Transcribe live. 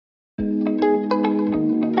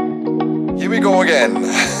we go again.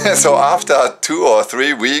 So after 2 or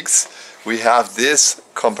 3 weeks we have this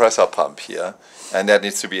compressor pump here, and that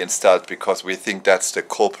needs to be installed because we think that's the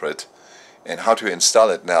culprit. And how to install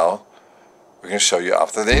it now, we're going to show you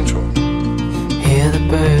after the intro. Hear the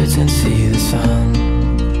birds and see the sun.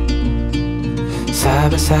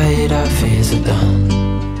 Side by side our fears are done.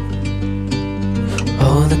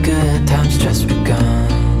 Oh, the good times just begun.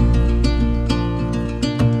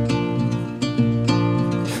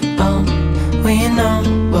 We know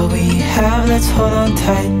what we have, let's hold on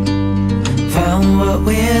tight. Found what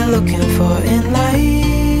we're looking for in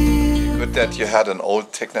life. Good that you had an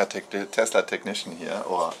old Tesla technician here,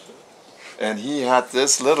 and he had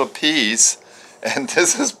this little piece, and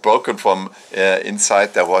this is broken from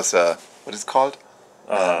inside. There was a, what is it called?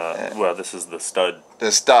 Well, this is the stud.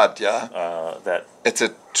 The stud, yeah. It's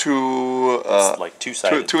a it's like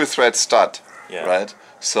two-sided. two-thread stud, yeah. Right?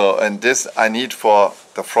 So, and this I need for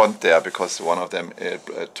the front there because one of them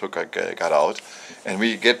got out, and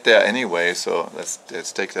we get there anyway. So let's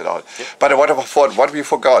take that out. Yep. But what we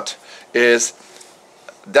forgot is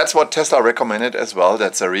that's what Tesla recommended as well.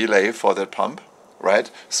 That's a relay for the pump,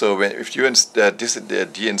 right? So if you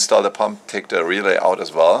deinstall the pump, take the relay out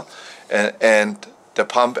as well, and the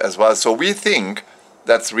pump as well. So we think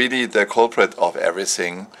that's really the culprit of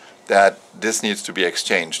everything, that this needs to be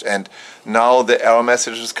exchanged. And now the error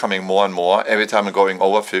message is coming more and more. Every time I'm going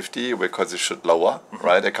over 50, because it should lower,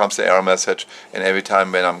 right? There comes the error message, and every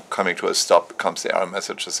time when I'm coming to a stop, comes the error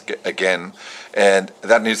message again, and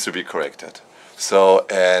that needs to be corrected. So,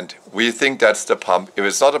 and we think that's the pump. If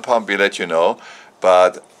it's not a pump, we let you know,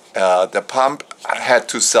 but the pump had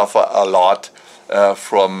to suffer a lot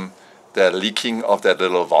from the leaking of that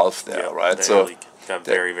little valve there, yeah, right? So got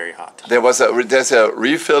very, very hot. there's a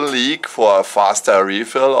refill leak for a faster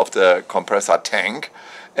refill of the compressor tank,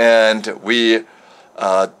 and we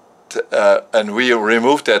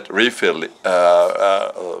removed that refill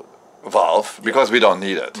valve because we don't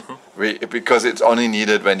need it. Because it's only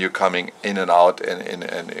needed when you're coming in and out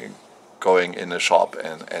and going in a shop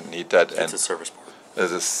and need that. It's a service part.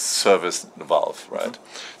 As a service valve, right?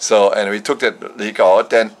 So, and we took that leak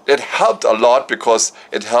out, and it helped a lot because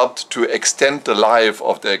it helped to extend the life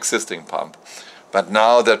of the existing pump. But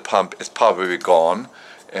now that pump is probably gone,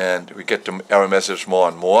 and we get the error message more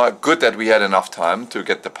and more. Good that we had enough time to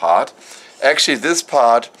get the part. Actually, this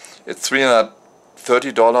part, it's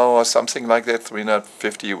 $330 or something like that,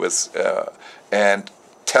 350 was, and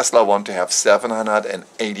Tesla want to have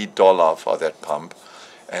 $780 for that pump.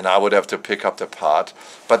 And I would have to pick up the part.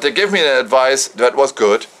 But they gave me the advice that was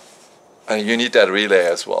good, and you need that relay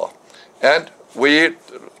as well. And we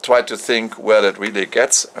tried to think where that relay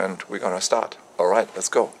gets, and we're gonna start. All right, let's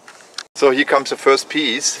go. So here comes the first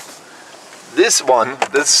piece. This one,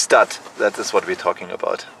 this stud, that is what we're talking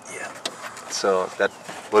about. Yeah. So that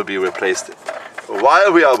will be replaced while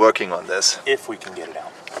we are working on this. If we can get it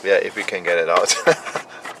out. Yeah, if we can get it out.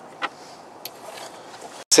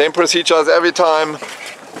 Same procedure as every time.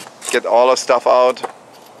 Get all the stuff out,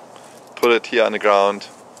 put it here on the ground,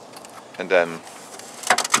 and then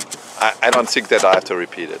I don't think that I have to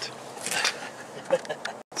repeat it.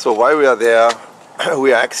 So while we are there,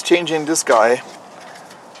 we are exchanging this guy.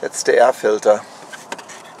 That's the air filter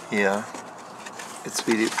here. It's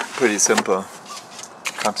really pretty simple.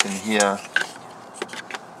 Comes in here.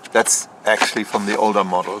 That's actually from the older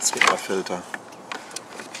models, the air filter.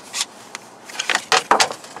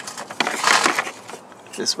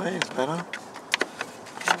 This way is better?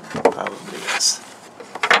 Probably yes.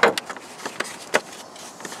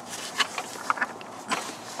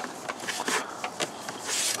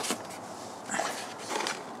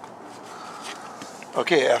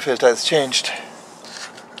 Okay, air filter is changed.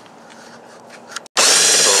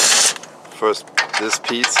 So first this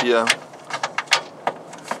piece here,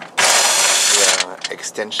 the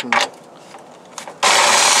extension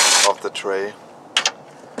of the tray,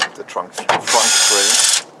 the trunk tray.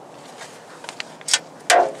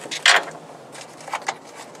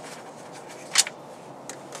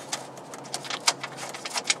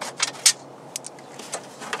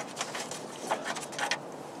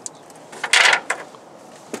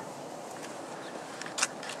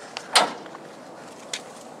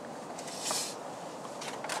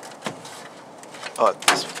 Oh,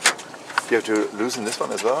 you have to loosen this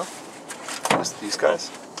one as well? These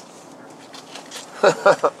guys?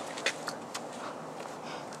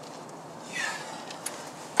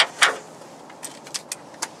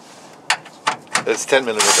 It's 10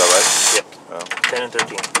 millimeter, right? Yep. Oh. 10 and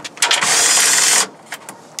 13.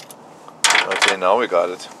 Okay, now we got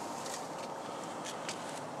it.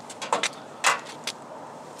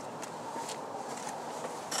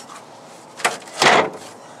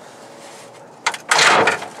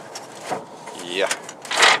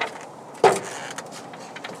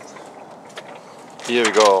 Here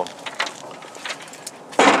we go.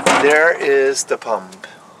 There is the pump.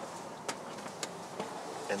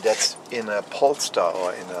 And that's in a polster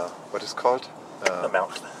or in a, what is it called? A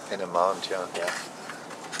mount. In a mount, yeah. Yeah.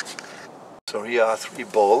 So here are 3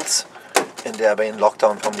 bolts, and they are being locked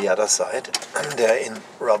down from the other side. They're in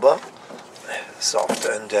rubber, soft,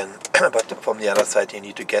 and then, but from the other side you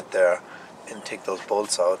need to get there and take those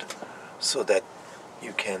bolts out so that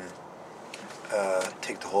you can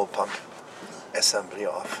take the whole pump assembly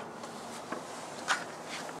off.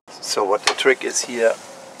 So what the trick is here,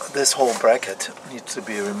 this whole bracket needs to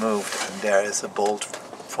be removed, and there is a bolt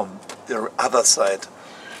from the other side,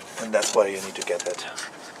 and that's why you need to get it.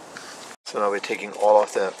 So now we're taking all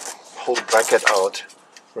of the whole bracket out,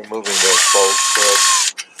 removing those bolts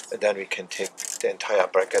first, and then we can take the entire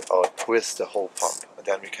bracket out with the whole pump, and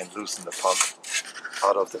then we can loosen the pump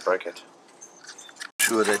out of the bracket.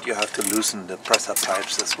 Sure that you have to loosen the pressure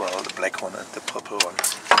pipes as well, the black one and the purple one.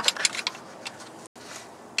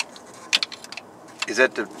 Is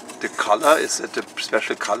that the color? Is it the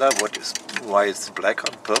special color? Why is it black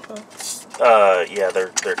on purple? Yeah,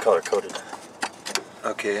 they're color coded.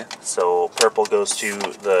 Okay. So purple goes to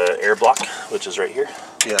the air block, which is right here.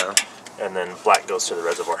 Yeah. And then black goes to the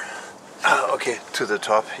reservoir. Okay, to the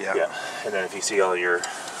top. Yeah. Yeah. And then if you see all your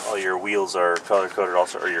wheels are color coded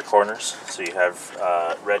also, or your corners. So you have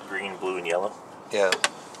red, green, blue, and yellow. Yeah.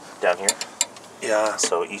 Down here. Yeah.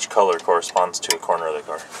 So each color corresponds to a corner of the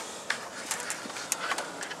car.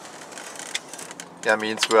 Yeah,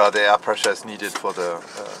 means where the air pressure is needed for the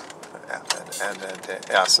and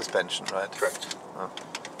the air suspension, right? Correct. Oh.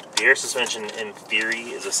 The air suspension, in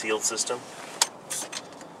theory, is a sealed system.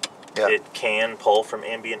 Yeah. It can pull from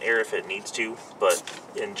ambient air if it needs to, but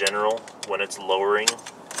in general, when it's lowering,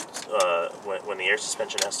 when the air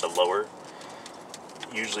suspension has to lower,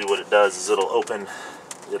 usually what it does is it'll open,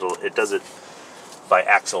 it does it by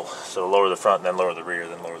axle. So lower the front, then lower the rear,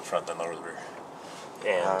 then lower the front, then lower the rear.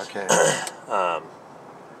 And Okay.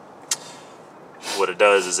 what it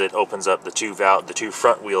does is it opens up the two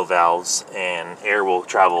front wheel valves, and air will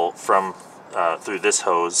travel from through this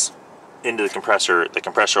hose into the compressor. The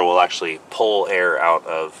compressor will actually pull air out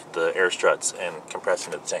of the air struts and compress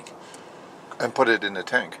into the tank. And put it in the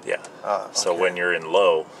tank. Yeah. Ah, okay. So when you're in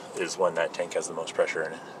low is when that tank has the most pressure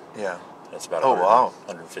in it. Yeah. It's about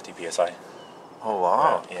 150 psi. Oh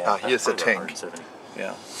wow. Yeah. Here's the tank. 170.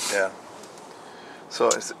 Yeah. Yeah. So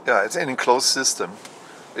it's an enclosed system.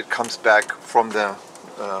 It comes back from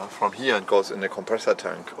from here and goes in the compressor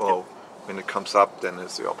tank. Or Yep. when it comes up, then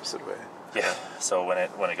it's the opposite way. Yeah. So when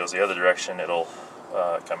it goes the other direction, it'll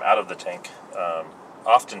come out of the tank.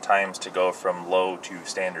 Oftentimes, to go from low to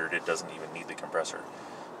standard, it doesn't even need the compressor.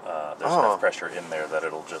 There's enough pressure in there that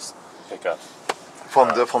it'll just pick up. From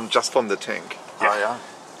the tank. Yeah. Ah, yeah.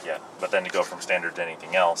 Yeah, but then to go from standard to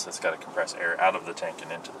anything else, it's got to compress air out of the tank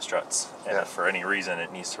and into the struts. And Yeah. if for any reason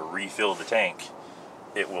it needs to refill the tank,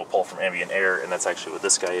 it will pull from ambient air, and that's actually what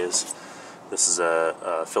this guy is. This is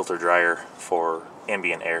a filter dryer for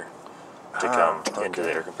ambient air to come into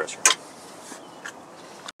the air compressor.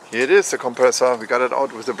 Here it is, the compressor. We got it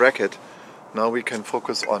out with the bracket. Now we can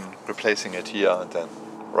focus on replacing it here and then,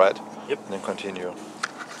 right? Yep. And then continue.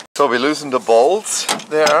 So we loosen the bolts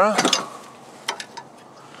there.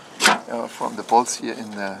 From the bolts here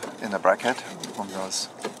in the bracket, from those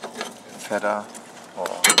feather or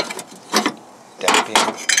damping.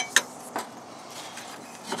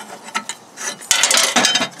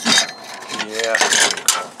 Yeah.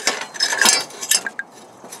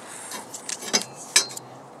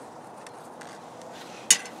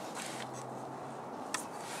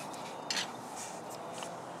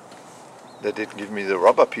 They didn't give me the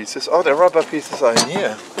rubber pieces. Oh, the rubber pieces are in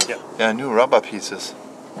here. Yeah. Yeah, new rubber pieces.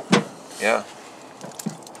 Yeah.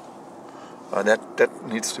 That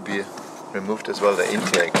needs to be removed as well, the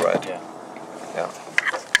intake, right? Yeah. Yeah.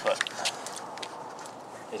 But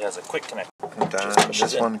it has a quick connect. And Just then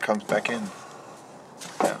pushes this in. one comes back in.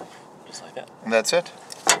 Yeah. Just like that. And that's it?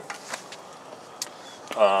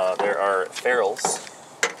 There are ferrules.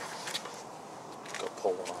 Go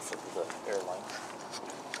pull one off of the airline.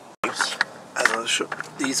 Also,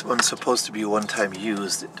 these ones supposed to be one-time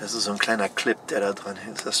used. Das ist so ein kleiner Clip, der da dran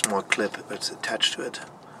ist. A small clip that's attached to it.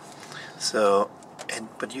 So,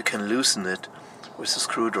 but you can loosen it with a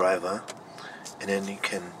screwdriver, and then you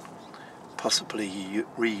can possibly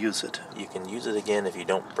reuse it. You can use it again if you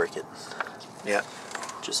don't break it. Yeah.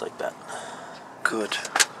 Just like that. Good.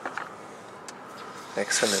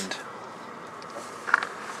 Excellent.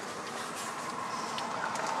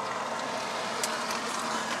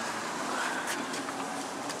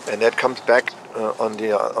 And that comes back on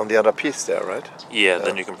the other piece there, right? Yeah,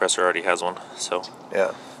 the new compressor already has one. So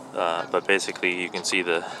yeah. But basically, you can see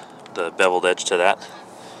the beveled edge to that,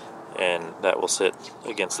 and that will sit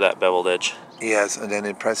against that beveled edge. Yes, and then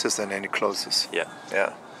it presses and then it closes. Yeah.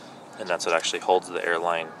 Yeah. And that's what actually holds the air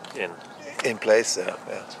line in place there.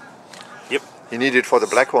 Yeah. Yep. You need it for the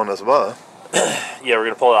black one as well. Yeah, we're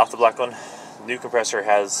gonna pull it off the black one. The new compressor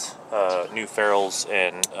has new ferrules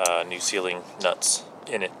and new sealing nuts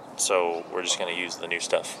in it, so we're just gonna use the new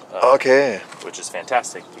stuff. Okay. Which is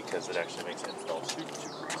fantastic because it actually makes it install super easy.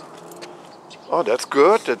 Oh, that's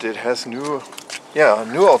good that it has new. Yeah,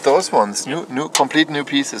 new of those ones. New, complete new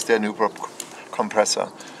pieces. They're new compressor.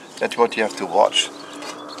 That's what you have to watch.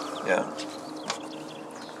 Yeah.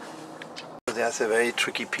 There's a very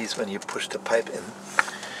tricky piece when you push the pipe in,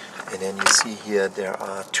 and then you see here there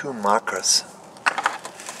are two markers.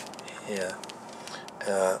 Here,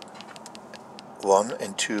 1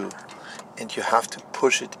 and 2, and you have to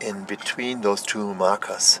push it in between those two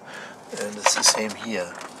markers. And it's the same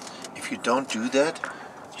here. If you don't do that,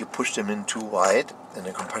 you push them in too wide, and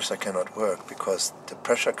the compressor cannot work because the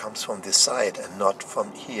pressure comes from this side and not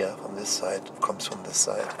from here, from this side. It comes from this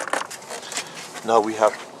side. Now we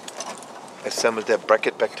have assembled that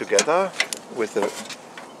bracket back together with the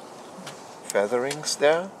featherings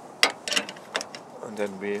there, and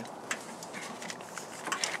then we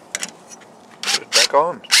put it back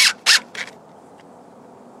on.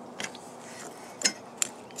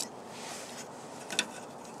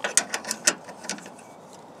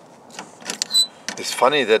 It's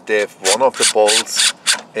funny that they have one of the bolts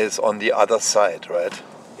is on the other side, right?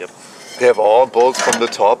 Yep. They have all bolts from the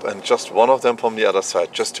top and just one of them from the other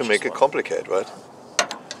side, just to make it complicated, right?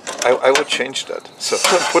 I would change that. So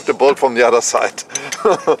put the bolt from the other side.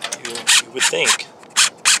 you would think.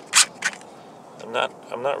 I'm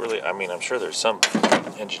not really. I mean, I'm sure there's some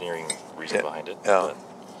engineering reason behind it. Yeah.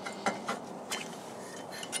 But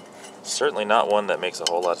certainly not one that makes a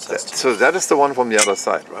whole lot of sense. So that is the one from the other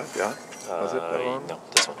side, right? Yeah. Was it that one? No,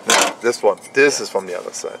 this one. No, this one. This is from the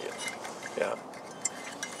other side. Yeah.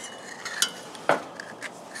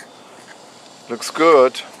 Looks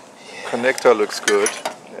good. Yeah. Connector looks good.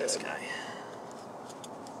 This guy.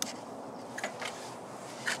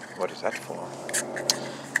 What is that for?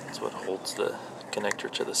 That's what holds the connector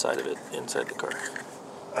to the side of it inside the car.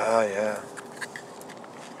 Ah, yeah.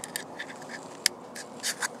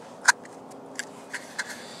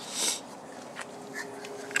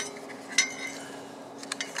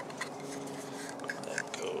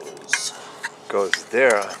 Goes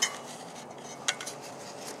there.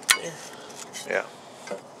 Yeah.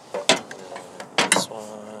 And this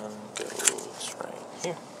one goes right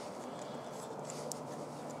here.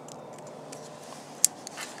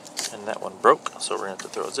 And that one broke, so we're going to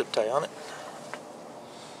have to throw a zip tie on it.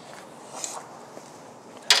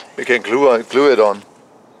 We can glue it on.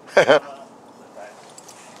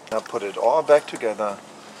 Now put it all back together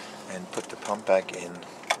and put the pump back in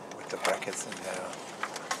with the brackets in there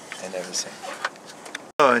and everything.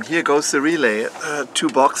 Oh, and here goes the relay, 2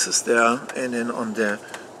 boxes there, and then on the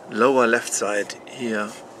lower left side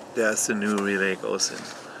here, there's the new relay goes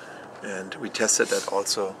in. And we tested that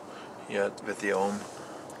also here with the ohm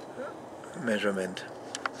measurement.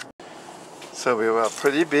 So we were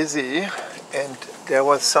pretty busy, and there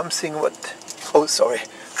was something what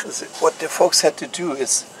the folks had to do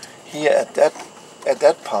is here at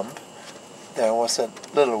that pump there was a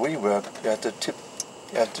little rework. You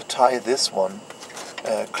had to tie this one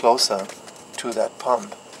closer to that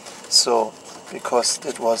pump, so because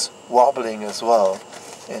it was wobbling as well,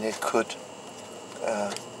 and it could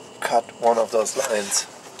cut one of those lines,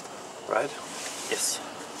 right? Yes.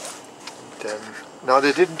 Then now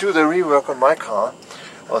they didn't do the rework on my car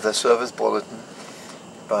or the service bulletin,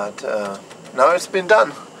 but now it's been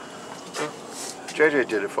done. JJ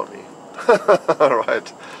did it for me.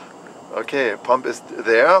 Right. Okay, pump is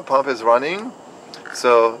there, pump is running.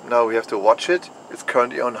 So now we have to watch it. It's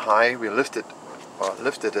currently on high. We lifted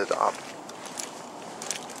it up.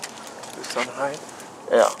 It's on high.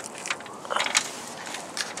 Yeah.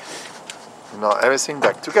 Now everything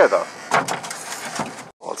back together.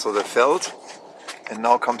 Also the felt. And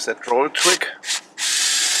now comes that roll trick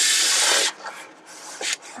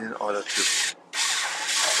in order to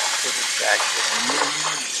put it back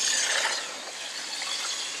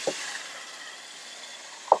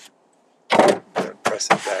in. Press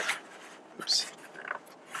it back. Oops.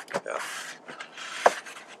 Yeah.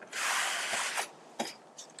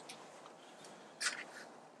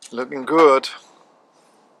 Looking good.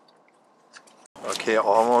 Okay,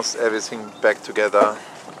 almost everything back together.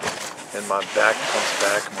 And my back comes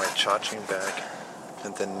back, my charging back.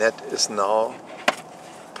 And the net is now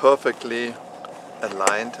perfectly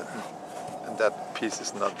aligned, and that piece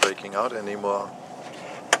is not breaking out anymore.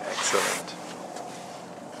 Excellent.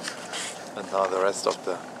 And now the rest of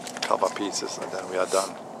the cover pieces, and then we are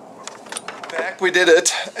done. Back, we did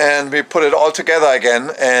it, and we put it all together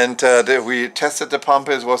again, and we tested the pump.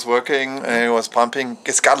 It was working, and it was pumping.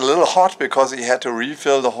 It got a little hot because he had to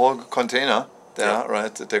refill the whole container there, yeah.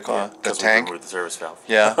 Right? The tank. We removed the service valve.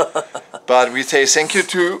 Yeah. But we say thank you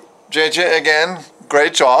to JJ again.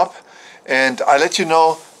 Great job. And I let you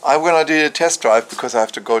know, I'm going to do a test drive because I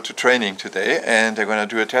have to go to training today, and I'm going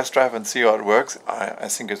to do a test drive and see how it works. I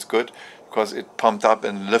think it's good because it pumped up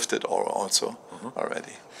and lifted also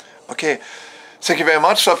already. Okay, thank you very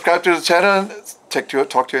much. Subscribe to the channel.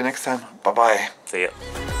 Talk to you next time. Bye-bye. See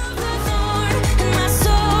ya.